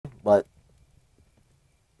But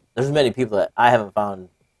there's many people that I haven't found.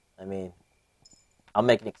 I mean, I'll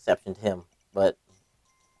make an exception to him, but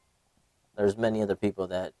there's many other people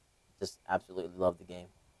that just absolutely love the game.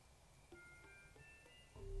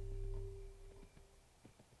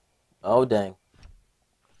 Oh dang!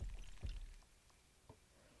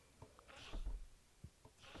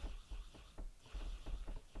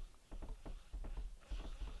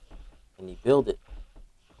 Can he build it?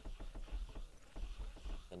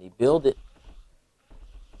 Can he build it?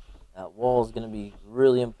 That wall is going to be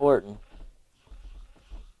really important.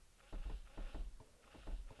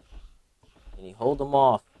 Can he hold them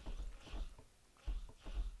off?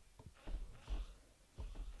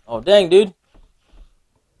 Oh dang, dude!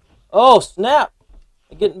 Oh snap!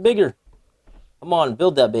 They're getting bigger. Come on,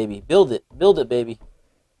 build that baby. Build it, baby.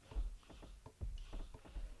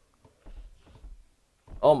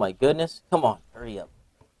 Oh my goodness! Come on, hurry up.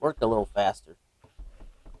 Work a little faster.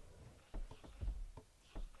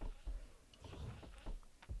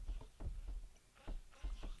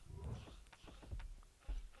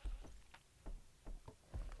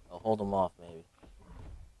 I'll hold them off, maybe.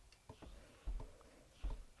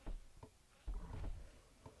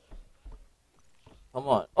 Come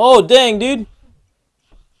on. Oh, dang, dude.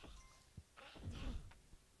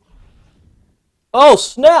 Oh,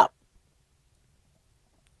 snap.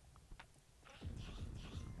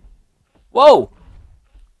 Whoa.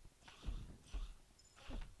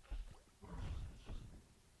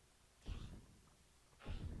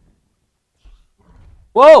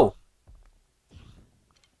 Whoa.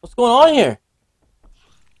 What's going on here?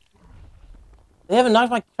 They haven't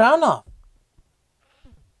knocked my crown off.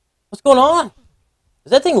 What's going on? Is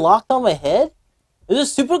that thing locked on my head? Is there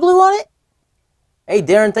super glue on it? Hey,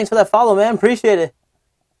 Darren, thanks for that follow, man. Appreciate it.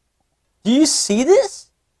 Do you see this?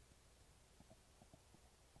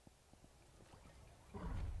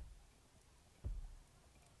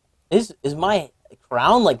 Is my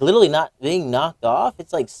crown like literally not being knocked off?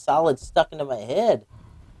 It's like solid stuck into my head.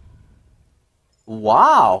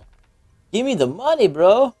 Wow. Give me the money,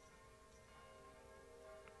 bro.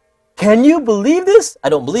 Can you believe this? I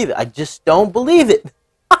don't believe it. I just don't believe it.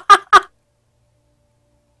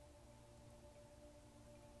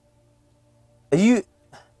 Are you...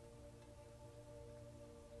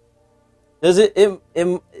 Does it...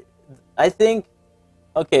 I think...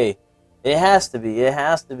 Okay. It has to be. It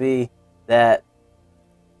has to be that...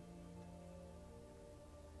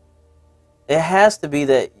 It has to be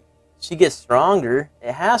that she gets stronger.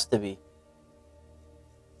 It has to be.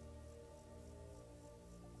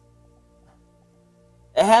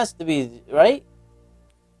 It has to be, right?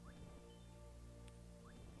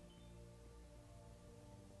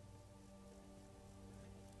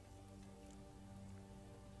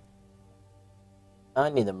 I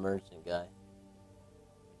need a merchant guy.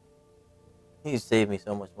 He saved me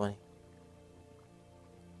so much money.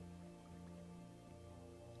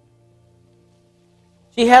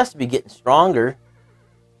 She has to be getting stronger.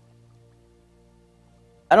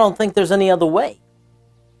 I don't think there's any other way.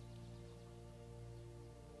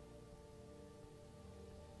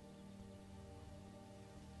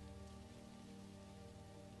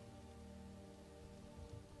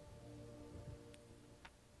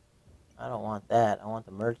 I don't want that. I want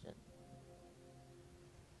the merchant.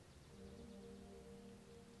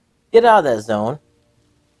 Get out of that zone.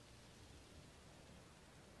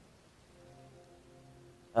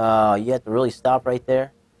 You have to really stop right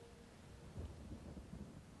there.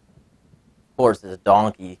 Of course, it's a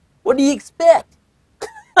donkey. What do you expect?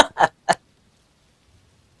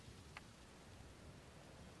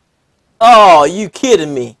 Oh, you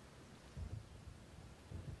kidding me?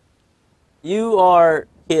 You are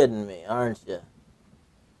kidding me, aren't you?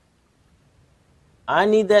 I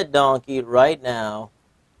need that donkey right now.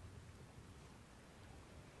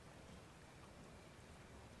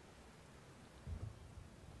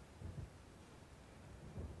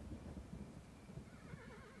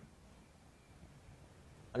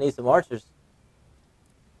 I need some archers.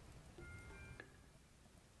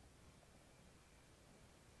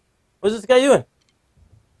 What's this guy doing?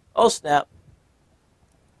 Oh, snap.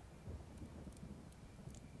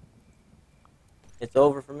 It's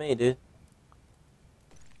over for me, dude.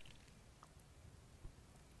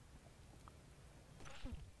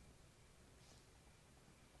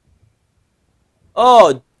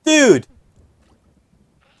 Oh, dude.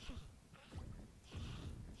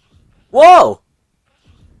 Whoa.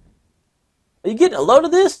 Are you getting a load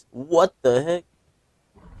of this? What the heck?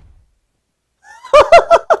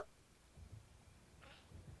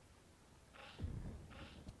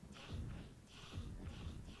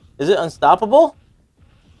 Is it unstoppable?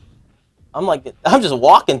 I'm just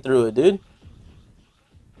walking through it, dude.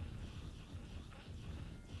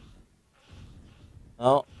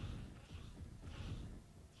 Oh.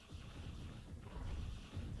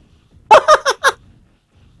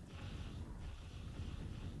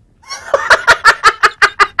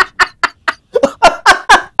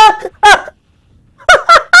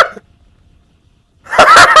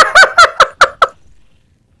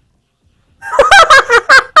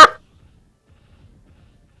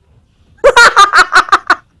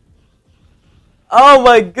 Oh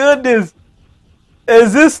my goodness.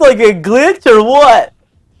 Is this like a glitch or what?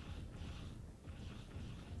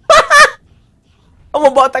 I'm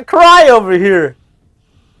about to cry over here.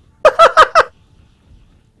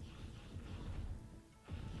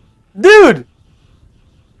 Dude.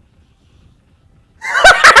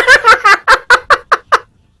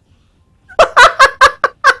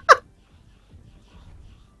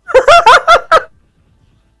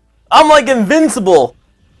 I'm like invincible.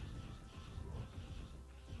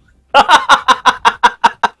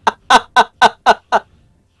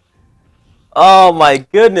 Oh my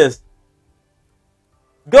goodness.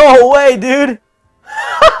 Go away, dude.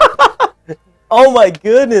 Oh my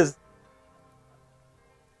goodness.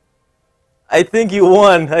 I think you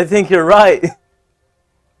won. I think you're right.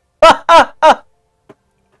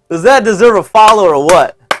 Does that deserve a follow or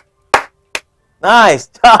what? Nice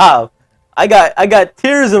job. I got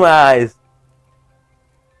tears in my eyes.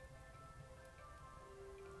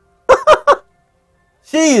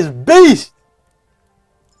 She's beast.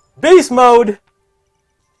 Beast mode.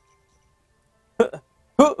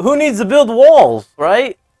 Who needs to build walls,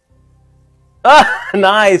 right? Ah,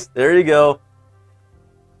 nice. There you go.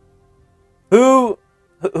 Who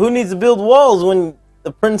needs to build walls when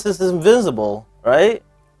the princess is invisible, right?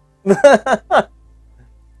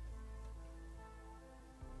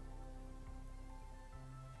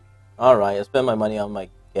 All right, I spend my money on my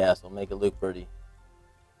gas. I'll make it look pretty.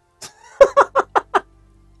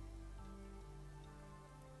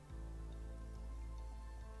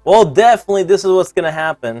 Well, definitely this is what's going to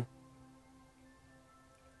happen.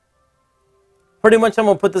 Pretty much I'm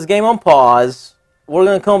going to put this game on pause. We're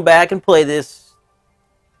going to come back and play this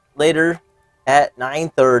later at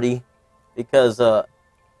 9:30 because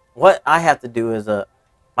what I have to do is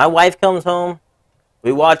my wife comes home,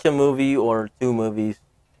 we watch a movie or 2 movies,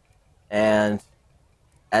 and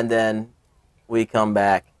then we come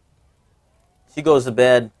back. She goes to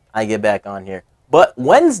bed, I get back on here. But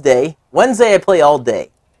Wednesday I play all day.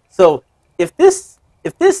 So this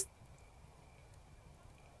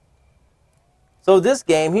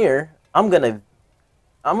game here,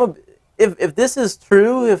 if this is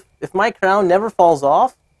true, if my crown never falls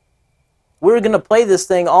off, we're gonna play this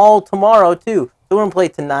thing all tomorrow too. So we're gonna play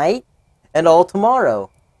tonight and all tomorrow,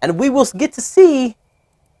 and we will get to see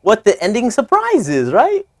what the ending surprise is,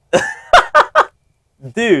 right?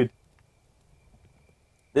 Dude,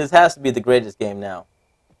 this has to be the greatest game now.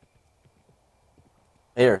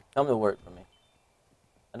 Here, come to work for me.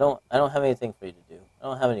 I don't have anything for you to do. I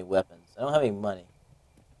don't have any weapons. I don't have any money.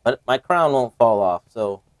 But my crown won't fall off,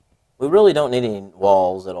 so we really don't need any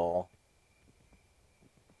walls at all.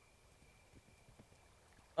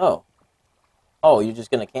 Oh. Oh, you're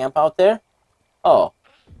just gonna camp out there? Oh.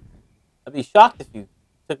 I'd be shocked if you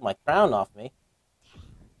took my crown off me.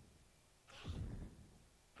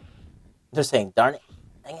 They're saying, darn it,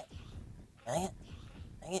 dang it, dang it,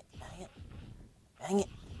 dang it, dang it, dang it,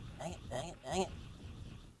 dang it, dang it, dang it.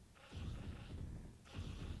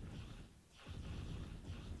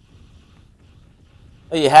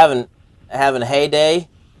 Oh, you having a heyday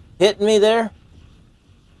hitting me there?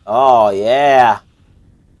 Oh, yeah.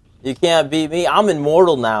 You can't beat me. I'm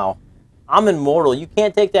immortal now. I'm immortal. You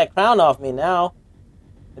can't take that crown off me now.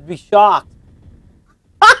 I'd be shocked.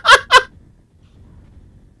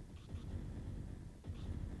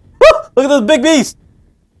 Look at this big beast.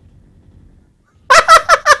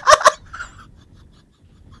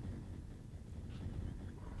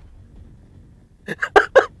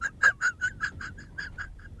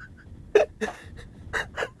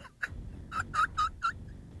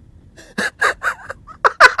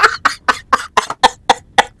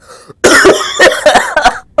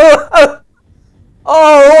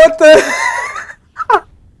 Oh, what the?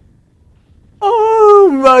 Oh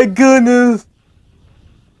my goodness.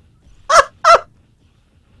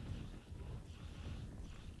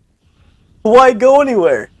 Why go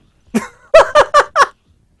anywhere?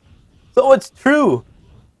 So it's true.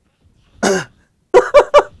 Yeah,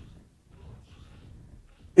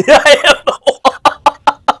 I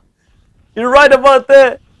am. You're right about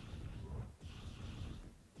that.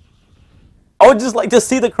 I would just like to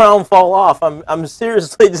see the crown fall off. I'm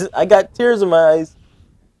seriously just, I got tears in my eyes.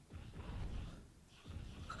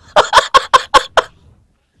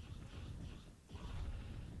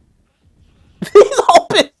 He's all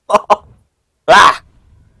pissed off. Ah!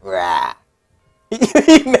 Rah.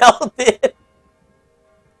 He melted.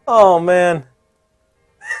 Oh, man.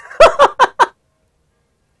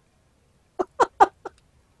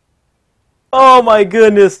 Oh, my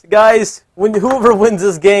goodness. Guys, whoever wins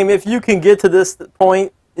this game, if you can get to this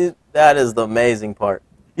point, that is the amazing part.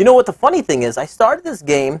 You know what the funny thing is? I started this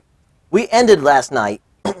game. We ended last night.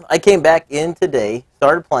 I came back in today,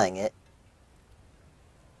 started playing it.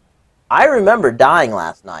 I remember dying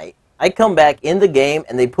last night. I come back in the game,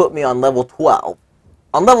 and they put me on level 12.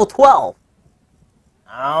 On level 12.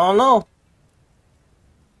 I don't know.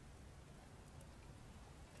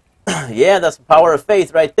 Yeah, that's the power of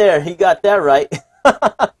faith right there. He got that right.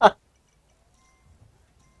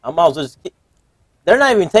 I'm also just... They're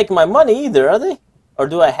not even taking my money either, are they? Or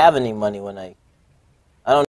do I have any money when I